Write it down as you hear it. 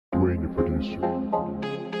way your producer.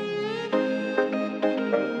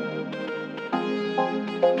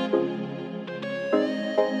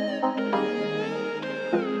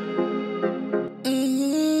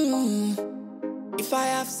 If I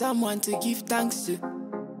have someone to give thanks to,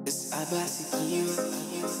 it's Abasikira.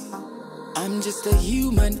 I'm just a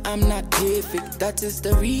human, I'm not perfect. That is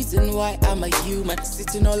the reason why I'm a human.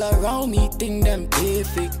 Sitting all around me, think them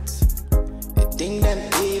perfect. Think them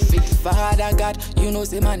perfect. Father God, you know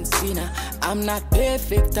say man sinner. I'm not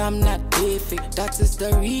perfect, I'm not perfect. That is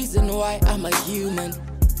the reason why I'm a human.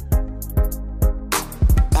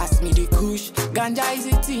 Pass me the kush. Ganja is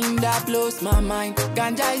a thing that blows my mind.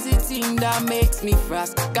 Ganja is a thing that makes me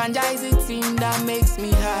frost. Ganja is a thing that makes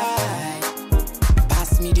me high.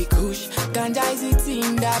 Pass me the kush. Ganja is a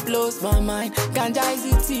thing that blows my mind. Ganja is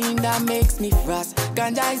a thing that makes me frost.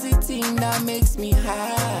 Ganja is a thing that makes me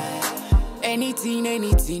high. Anything,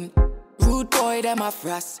 anything. Rude boy, them a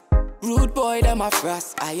frost. Rude boy, them a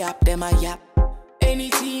frost. I yap, them a yap.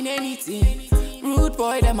 Anything, anything. Rude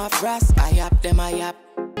boy, them a frost. I yap, them a yap.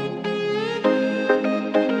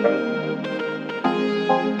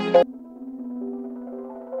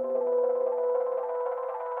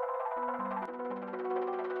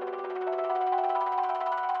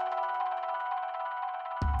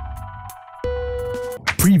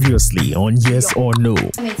 Previously on Yes or No.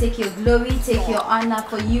 Let me take your glory, take your honor,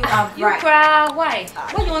 for you are You right. cry, why?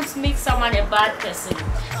 When you want to make someone a bad person,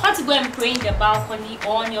 want to go and pray in the balcony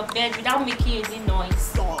or on your bed without making any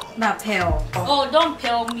noise. Not pale. Oh, don't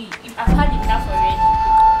tell me. I've had enough already.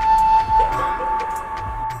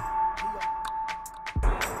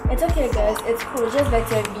 It's okay, guys. It's cool. Just let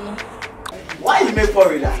it be. Why you make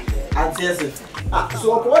for that? Auntie Esif.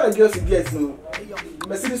 So what the girls you get no?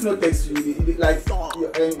 Mercedes no text you. Like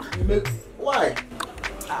you make why?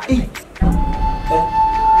 By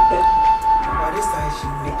this time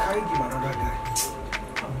they carried him another guy.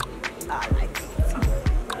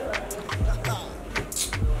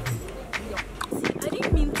 I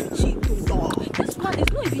didn't mean to cheat. This man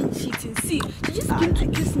is not even cheating. See, she just came to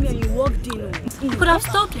kiss me and you walked in. Could have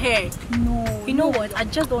stopped her. No. You know what? I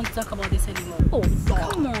just don't want to talk about this anymore. Oh,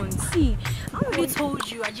 come on. See, I already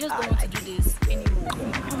told you. I just don't want to do this anymore.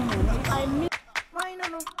 Come on. I mean, Why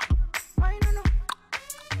no?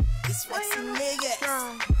 It's flexing niggas.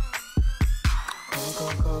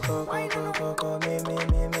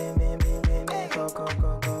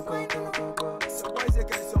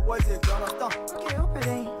 Okay, open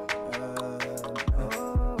it.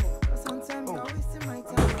 Sometimes I'm wasting my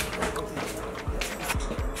time.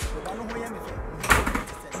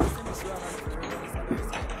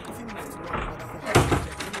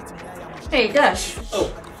 Hey, Dash. Oh,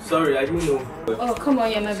 sorry, I didn't know. Oh, come on,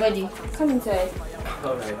 you're my buddy. Come inside.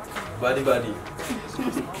 Alright, buddy.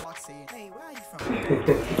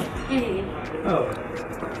 Hey, Oh.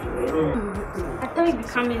 I thought you'd be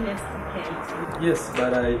coming next weekend. Yes,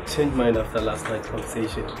 but I changed mine after last night's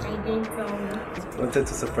conversation. I didn't tell me. Wanted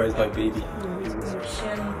to surprise my baby. You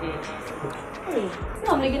surely did. Hey, it's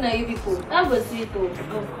not making at you people. That was sweet though.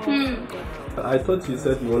 I thought you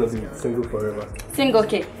said you want to be single forever. Single,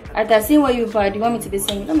 okay. After seeing what you've had, you want me to be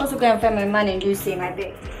single? I'm also going to find my man and do the same, I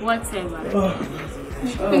beg. Whatever.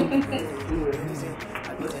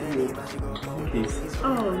 Please.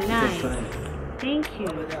 Oh, nice. Thank you.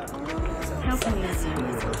 Help me.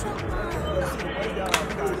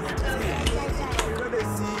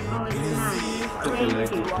 Oh, it's nice.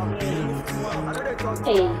 Thank you.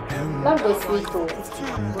 Hey, that was sweet though.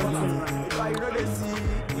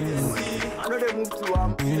 I know they move to I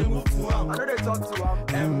know they talk to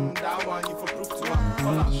that one you for proof to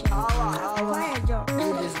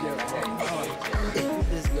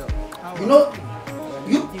this girl. You know,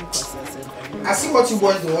 I see what you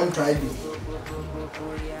boys don't want to try to do.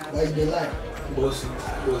 Why you lie? Boss,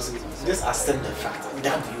 just accept the fact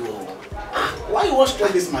that you why you want to try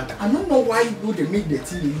this matter? I don't know why you go to make the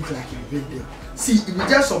thing look like you been there. See, if we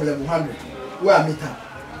just some level 100, where I meet her.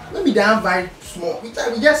 Maybe they have very small. We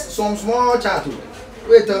just some small chat.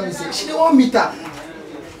 Wait, tell me, say she don't want meet her.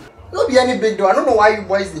 Not be any big deal. I don't know why you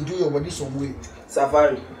boys they do your body some way.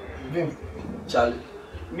 Safari, Vim. Charlie,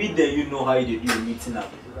 me then you know how you do your meeting up.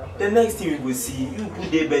 The next thing we will see, you put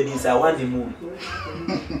the bed inside one the moon.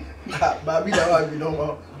 Baby, that one be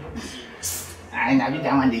normal. I know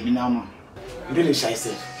that one they be normal. You really shy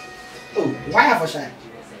self. Oh, why have a shy?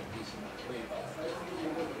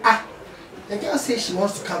 The girl says she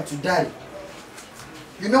wants to come to daddy.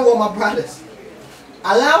 You know what, my brothers?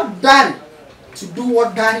 Allow daddy to do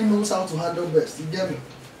what daddy knows how to handle best. You get me?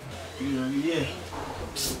 Yeah.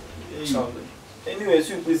 Anyway,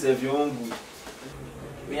 you please have your own good.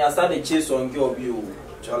 We are starting to chase on your view.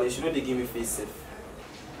 Charlie, she know they give me face safe.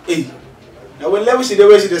 Hey, now when level she dey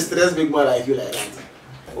where she dey stress big man like you like that.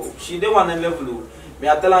 Oh, she dey one level. Me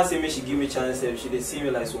I tell her say me she give me chance safe. She dey see me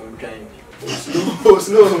like someone trying.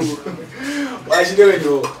 Slow. Why she dey with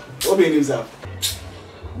you? What be names up?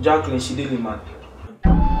 Jacqueline, she dey mad.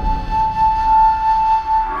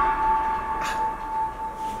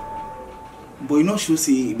 But you know she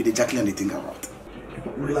say be the Jacqueline they think about.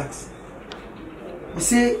 Relax. You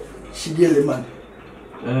say she be a man.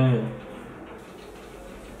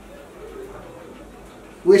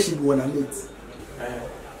 Where she be wanna meet?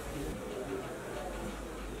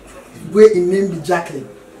 Where in name be Jacqueline?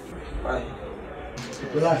 Why?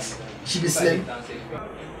 Relax. She be slim.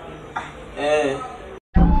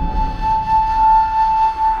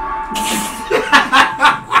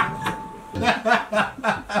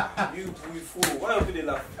 You fool. Why you put the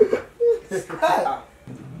laugh?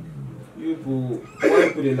 You fool. Why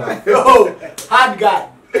you put the laugh? Oh, hard guy.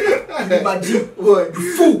 Imagine, boy,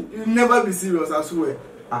 fool. You never be serious, I swear.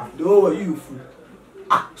 The whole world, you fool.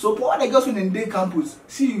 So for all the girls in the day campus,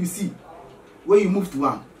 see where you move to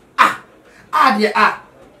one.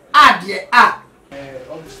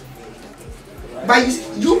 But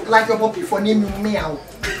you like your puppy for naming meow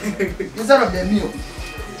instead of the meal.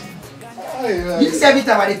 You see every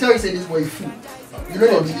time I tell you say this boy fool. You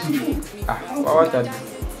know they believe you. What I do?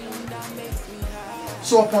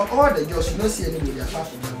 So upon all the girls, you don't see anybody apart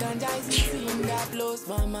from them. Ganja is the thing that blows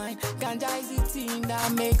my mind. Ganja is the thing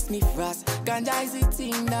that makes me fast. Ganja is the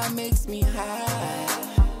thing that makes me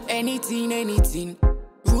high. Anything.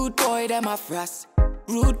 Rude boy, them a frost.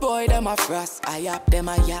 Rude boy, them a frost. I yap, them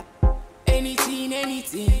a yap.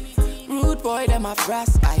 Anything. Rude boy, them a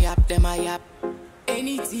frost. I yap, them a yap.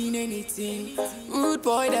 Anything. Rude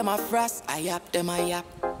boy, them a frost. I yap, them a yap.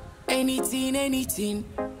 Anything.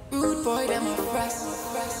 Rude boy, them a frost.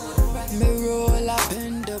 Me roll up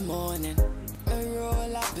in the morning. Me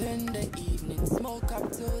roll up in the evening. Smoke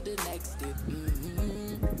up till the next day.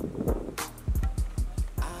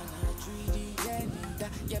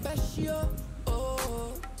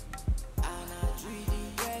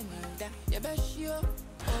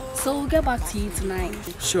 So we'll get back to you tonight.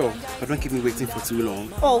 Sure, but don't keep me waiting for too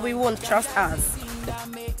long. Oh, we won't. Trust us.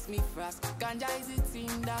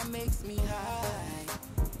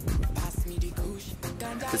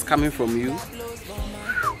 It's coming from you.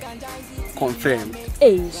 Confirmed.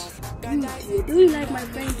 Hey, do you like my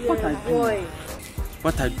friend? What I do? Boy.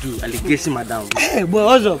 What I do? Allegation, madam. Hey, boy,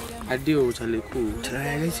 what's up? I do, Charlie. Cool.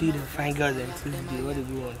 Let's see the fine girls and Tuesday. What do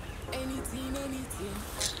you want?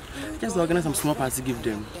 Just organize some small party, give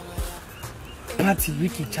them. Party,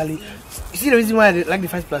 Ricky, Charlie. You see the reason why I like the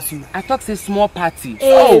first plus you? I thought say small party.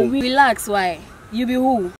 Hey, relax, why? You be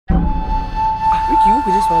who? Ricky, who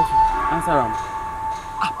could this one to? Answer him.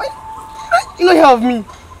 You know, hear of me.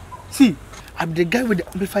 See, I'm the guy with the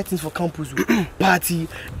amplified things for campus. Party,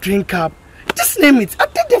 drink up. Just name it. I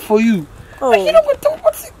did that for you. Oh, you know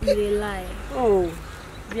what's it? They lie. Oh,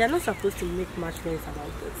 we are not supposed to make much noise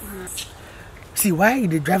about this. See, why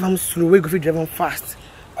they drive them slow? Why go drive them fast?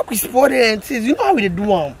 We sport it and says, you know how we do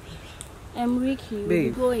them. Ricky,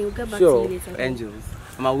 babe, we'll go and we'll get back sure, to you later. Angels,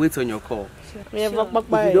 I'm gonna wait on your call. Sure. If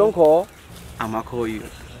you don't call, I'm gonna call you.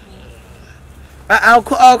 I'll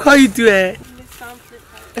call you too, eh?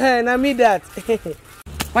 Hey, now me that.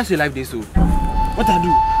 What's your life day so? What I do?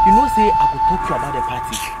 You know, say I could talk to you about the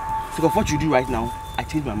party. So of what you do right now, I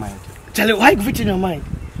changed my mind. Charlie, why you change your mind?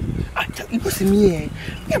 You go see me, eh?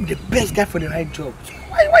 I'm the best guy for the right job. So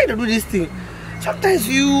why you do this thing? Sometimes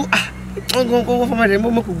you go for my demo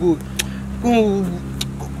go. Go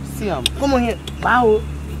see him. Come on here. Wow.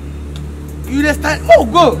 You just start. Oh,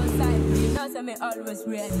 go. Always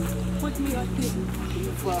ready. Put me on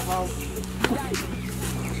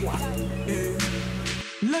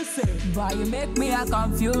Listen, why you make me a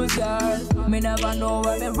confused girl? Me never know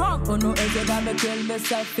where me wrong. Oh no, is it that me kill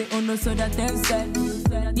myself? Oh no, so that thing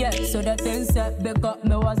said. Yeah, so that thing said. Because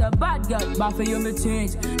me was a bad girl, but for you me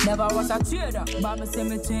change. Never was a trader, but me see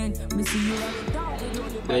me change. Me see you at the down.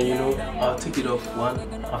 Then you know, I'll take it off one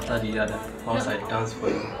after the other once I dance for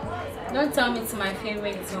you. Don't tell me it's my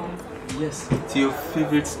favorite song. Yes, it's your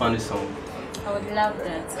favorite Spanish song. I would love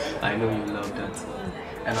that. I know you love that.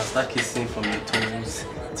 And I'll start kissing from your toes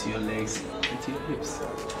to your legs and to your hips.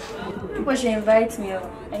 People should invite me.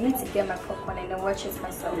 I need to get my popcorn and then watch it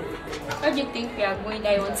myself. Where do you think we are going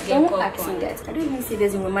that you want to get Don't popcorn? ask me that. I don't even see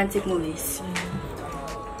this in romantic movies.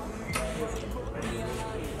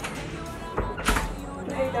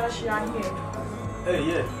 Hey, Dashi, I'm here. Hey,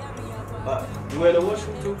 yeah. You were in the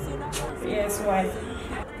washroom too? Yes, why?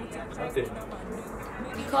 Okay.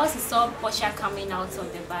 because you saw Portia coming out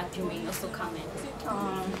of the bathroom, you also coming.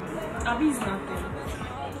 Abby's nothing.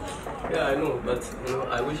 Yeah, I know, but you know,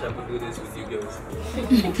 I wish I could do this with you girls.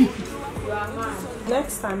 You are mad.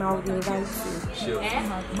 Next time I'll invite you. Sure.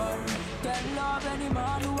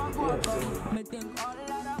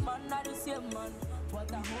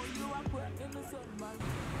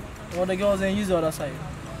 All the girls and use the other side.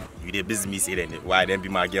 You the business say then why them be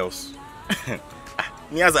my girls?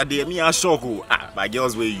 Me as a day, me a shock. My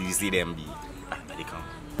girls where you see them be. They come.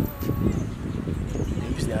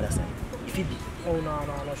 Use the other side. If it be. Oh no,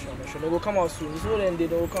 not sure. They will come out soon. So then they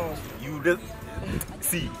will come out soon. You just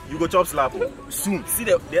see, you go chop slap soon. See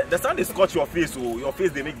the sun they scotch your face, so your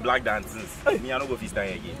face they make black dances. Me I no go feast time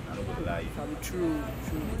again. I no go lie. True.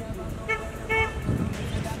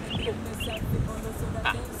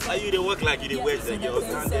 How you they work like you they wedge the girls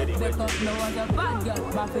and they wedge.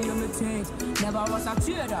 Never was a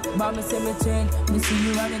trader, but me say me change. Me see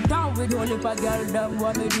you running down with only for girl them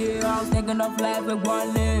what me do. I was thinking of life with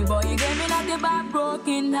one leg. Boy, you gave me like a bad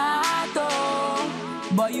broken heart,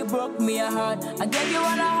 oh. Boy, you broke me a heart. I gave you all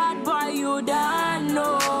I had, boy, you don't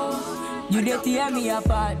know. You did tear me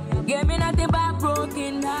apart. Gave me nothing but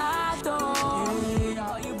broken heart, oh.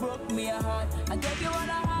 Boy, you broke me a heart. I gave you all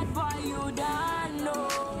I had, boy, you don't know.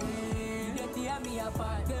 You did tear me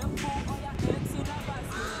apart.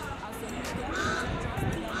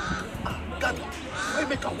 Gabby, why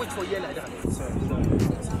make her wait for you like that? Sorry.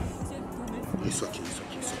 It's okay.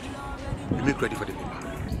 You make ready for the paper.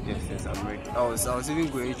 Yes, I'm ready. I was even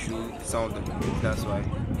going through some of the papers, that's why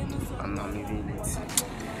I'm leaving it.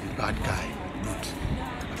 Bad guy, good.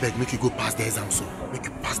 I beg, make you go pass the exam so. Make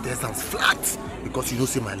you pass the exams flat. Because you know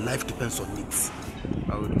say my life depends on it.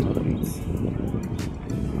 I will do it.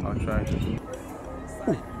 I'll try.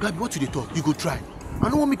 Oh, Gabby, what do they talk? You go try. I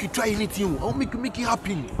don't want to make you try anything. I want to make it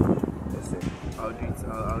happen. Yes, sir. I'll do it.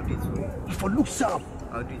 I'll do it for you. If I look sharp,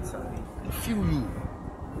 I'll do it, sir. I feel you.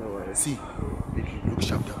 No worries. See, make you look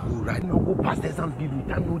sharp. Go right now. Go pass the exams, baby.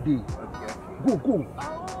 Time no day. Okay. Go.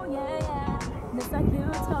 Oh yeah. This like you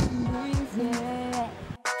talking breeze, yeah.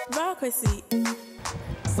 Bureaucracy.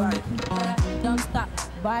 Sorry. Don't stop.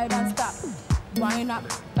 Boy, don't stop. Wind up.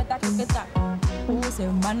 Better kick it up. Who's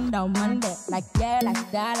a man down Monday? Like yeah,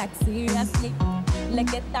 like that, like seriously.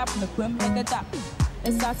 Lick it up, make him lick it up.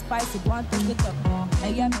 It's so spicy, go and take it up.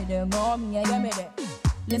 I get me there, mom, yeah, get me there.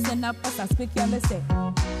 Listen up as I speak your mistake.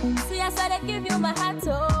 See, I said I give you my heart,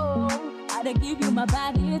 oh. I give you my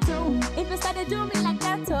body too. If you started do me like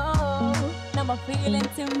that, oh. Now my feeling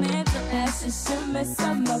to me, so as you should miss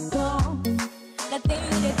some of them. The thing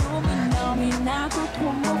they do me now, me now go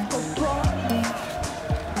come up.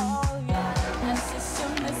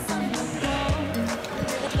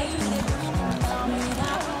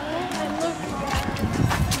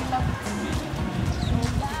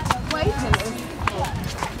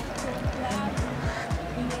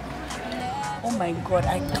 Oh my god,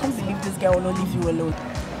 I can't believe this guy will not leave you alone.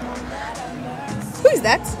 Who is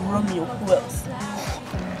that? Romeo. Who else?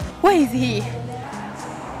 Where is he?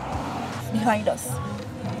 Behind us.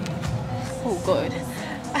 Oh god.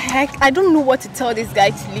 I don't know what to tell this guy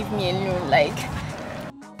to leave me alone. Like,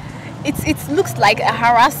 it looks like a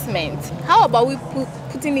harassment. How about we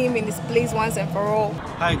putting him in this place once and for all?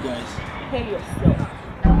 Hi guys. Tell yourself.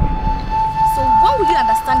 So when will you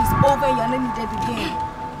understand it's over and you're not needed again?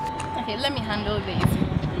 Okay, let me handle this.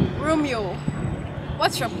 Romeo,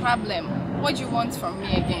 what's your problem? What do you want from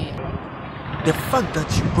me again? The fact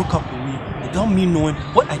that you broke up with me without me knowing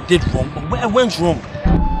what I did wrong or where I went wrong.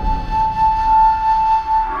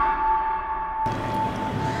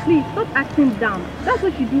 Please, stop acting dumb. That's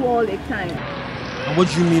what you do all the time. And what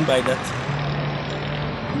do you mean by that?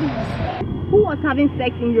 Please. Who was having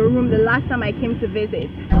sex in your room the last time I came to visit?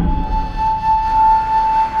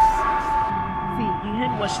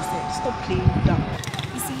 What she said, stop playing dumb.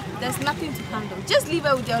 You see, there's nothing to handle. Just leave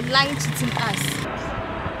her with your lying, cheating ass.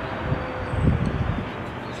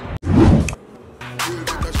 You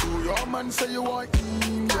better show your man say you want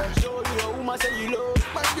him, yeah. Show your woman say you love.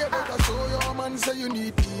 Man, you better show your man say you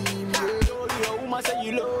need him, yeah. Show your woman say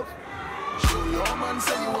you love. Show your man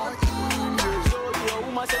say you want him, yeah. Show your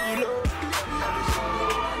woman say you love.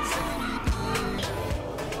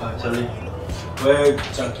 Actually, where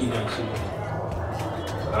Jackie and she?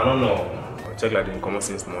 I don't know. I'll check like they come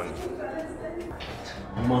since morning.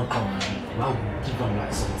 Man, come on. Wow, give them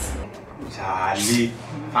like something. Charlie.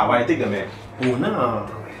 Why take the man? Oh, no.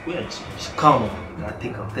 Wait, come on. I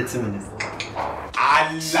think of 30 minutes.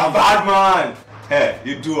 Allah, bad man. Hey,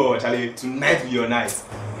 you do all, Charlie. Tonight be your night.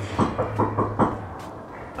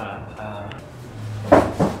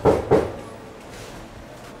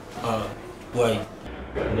 Why?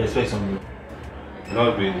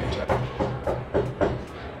 Not really, Charlie.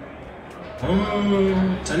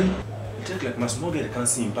 Charlie, check like my small girl can't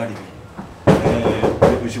see him party.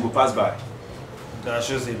 We should go pass by. That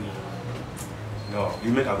shows me. No,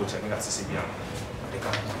 you make her go check. Make her see me.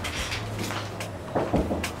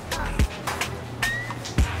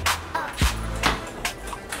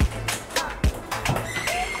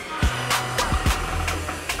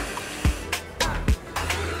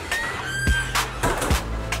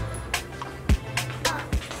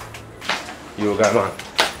 Yo, guy, man.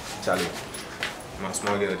 Charlie, my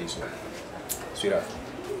small girl this one. Sweetheart,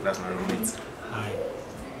 that's my roommate. Hi.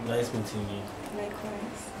 Nice meeting you.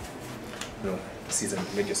 Likewise. No, Caesar,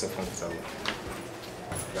 make yourself comfortable.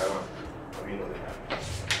 Guy, man, you know that.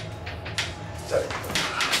 Charlie.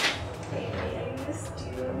 Hey, I missed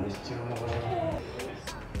you. I missed you.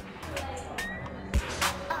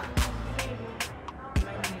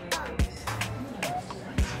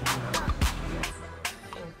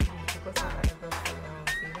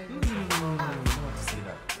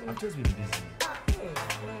 I've just been busy.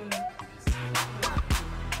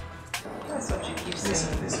 That's what you keep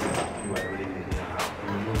saying. Listen, you are really busy.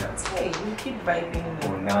 You know that. Hey, you keep vibing.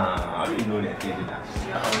 Oh, nah, I already know that. You're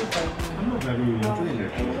always vibing. I'm not vibing, I'm doing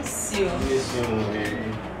it. I miss you.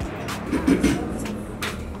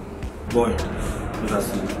 Boy, that's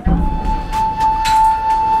it.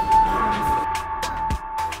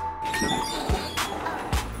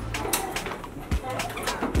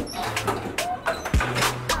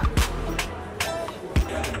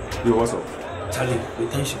 Yo, what's up? Charlie, we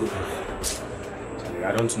think she go back. Charlie,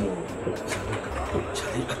 I don't know.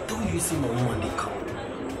 Charlie, I told you see my woman they come.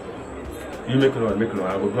 You make no.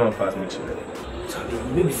 I will go and fast make sure. Charlie,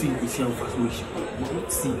 maybe see you see how fast make she go.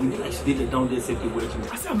 See, you like she did it down there safely waiting.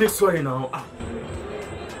 I said, I'm sorry now.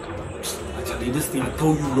 Charlie, this thing I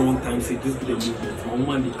told you long time, say this be the movement. My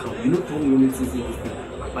woman they come. You know, tell me when to say this thing.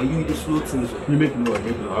 But you the slow things. You make no.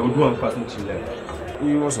 I will go and fast make sure.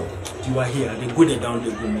 You what's up? You are here. They go there down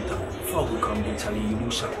there, go meet her. Before I go come there, Charlie, you do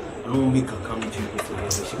sharp. I don't make her come with you.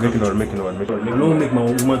 Make no. I don't make my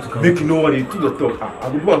woman to come. Make no one to the talk. I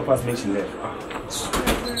will go and fast make she left.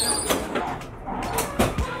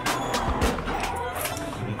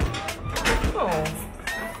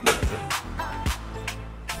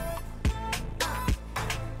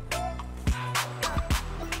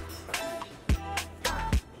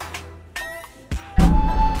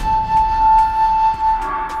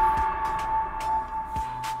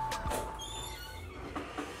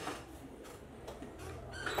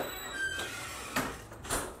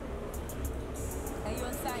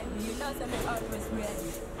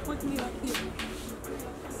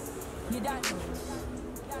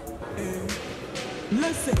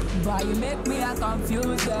 Listen, boy, you make me a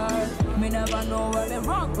confuser. Me never know where me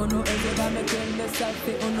wrong. Oh no, is it that me kill myself?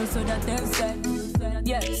 Oh no, so that thing said.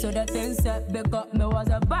 Yeah, so that thing said. Because me was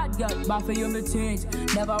a bad girl, but for you me change.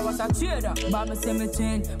 Never was a trader, but me see me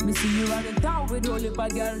change. Me see you running down with all the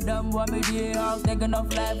girl. Them what me dear out, taking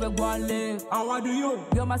off life we go and live. And what do you?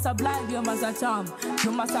 You must have blind, you must have charm.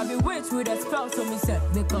 You must have bewitched with a spell, so me said.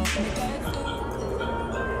 Because me can't see.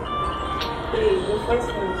 Hey, the first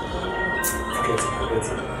one. Forget it.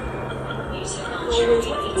 Always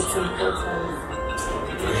want to be so important.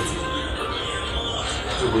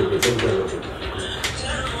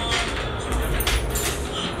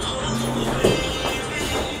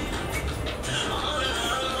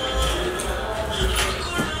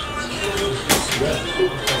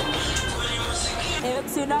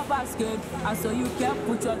 Eggs in a basket, and so you can't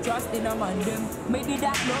put your trust in a man them. Me did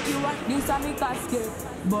that love you at this and me casket,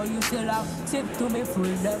 but you still have tip to me full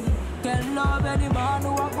them. Can't love any man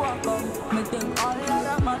who a go come. Me think all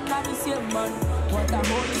other man are the same man. What a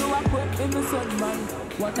hold you a put in me son man.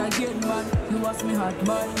 What a gain man, you was me hot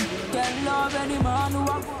man. Can't love any man who a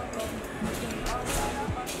go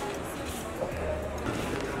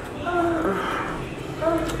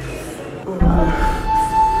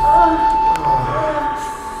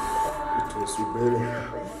It was sweet, baby.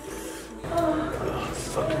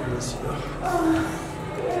 Fucking miss you.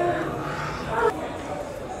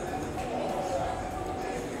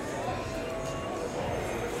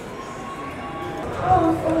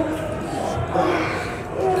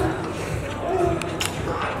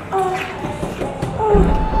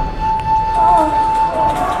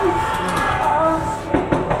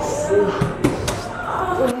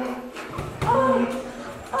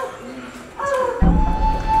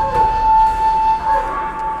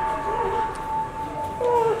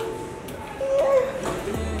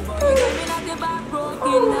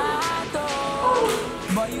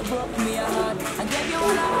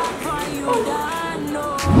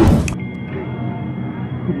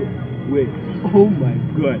 Wait. Oh my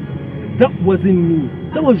God. That wasn't me.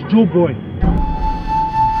 That was Joe Boy.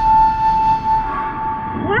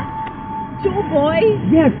 What? Joe Boy?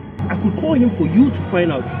 Yes. I could call him for you to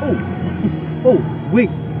find out. Oh, wait.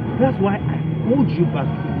 That's why I called you back.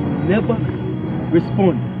 You never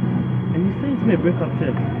respond. And you sent me a breakup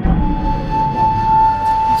text.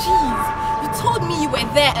 Jeez, you told me you were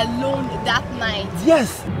there alone that night.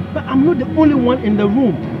 Yes, but I'm not the only one in the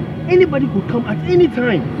room. Anybody could come at any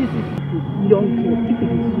time. You don't care if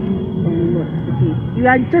it is true or not, okay? You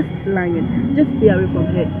are just lying. Just stay away from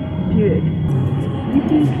her. Period. You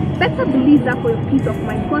see, better believe that for your peace of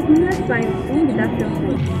mind, because next time it won't be that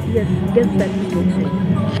simple. Yes, get that peace of mind.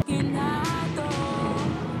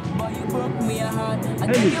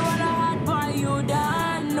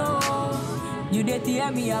 You did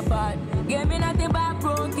tear me apart. Gave me nothing but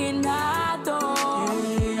broken heart.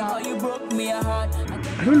 Oh, you broke me heart.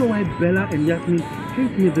 I don't know why Bella and Yasmin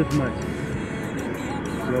hate me this much.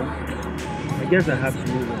 Well, I guess I have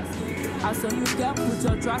to move on.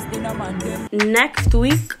 Next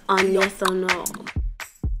week on Yes or No.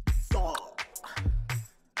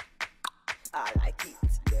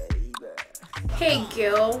 Hey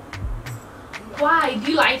girl, why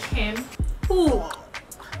do you like him? Who?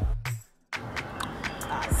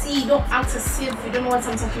 See, don't act as if you don't know what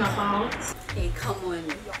I'm talking about. Hey, come on.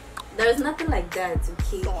 There's nothing like that,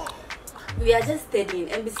 okay? We are just studying,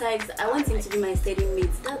 and besides, I want him to be my studying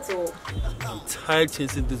mate, that's all. I'm tired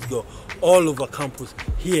chasing this girl all over campus,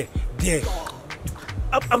 here, there.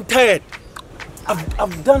 I'm tired.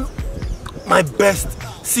 I've done my best.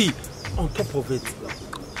 See, on top of it,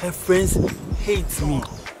 her friends hate me.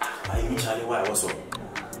 I mean, Charlie, why? What's up?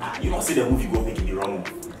 You don't see the movie go making the wrong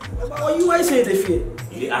move. Or you why say they fear?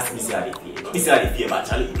 You didn't ask me say I fear. Don't be say I fear, but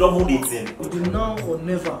Charlie, you don't hold it in. We do now or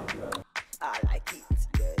never. I like it,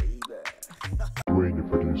 baby. When you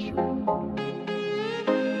produce.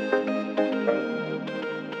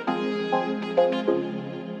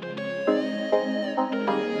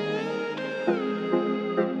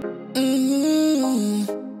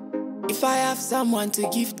 If I have someone to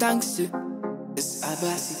give thanks to, it's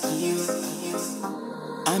Abasikira.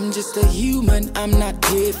 I'm just a human, I'm not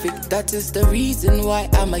perfect. That is the reason why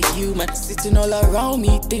I'm a human. Sitting all around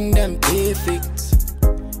me, think them perfect.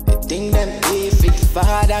 Think them perfect.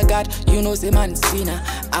 Father God, you know say man sinner.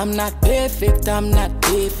 I'm not perfect, I'm not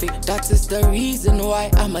perfect. That is the reason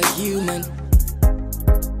why I'm a human.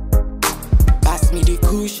 Pass me the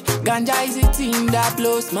kush. Ganja is a thing that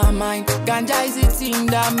blows my mind. Ganja is a thing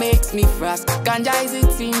that makes me fast. Ganja is a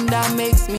thing that makes me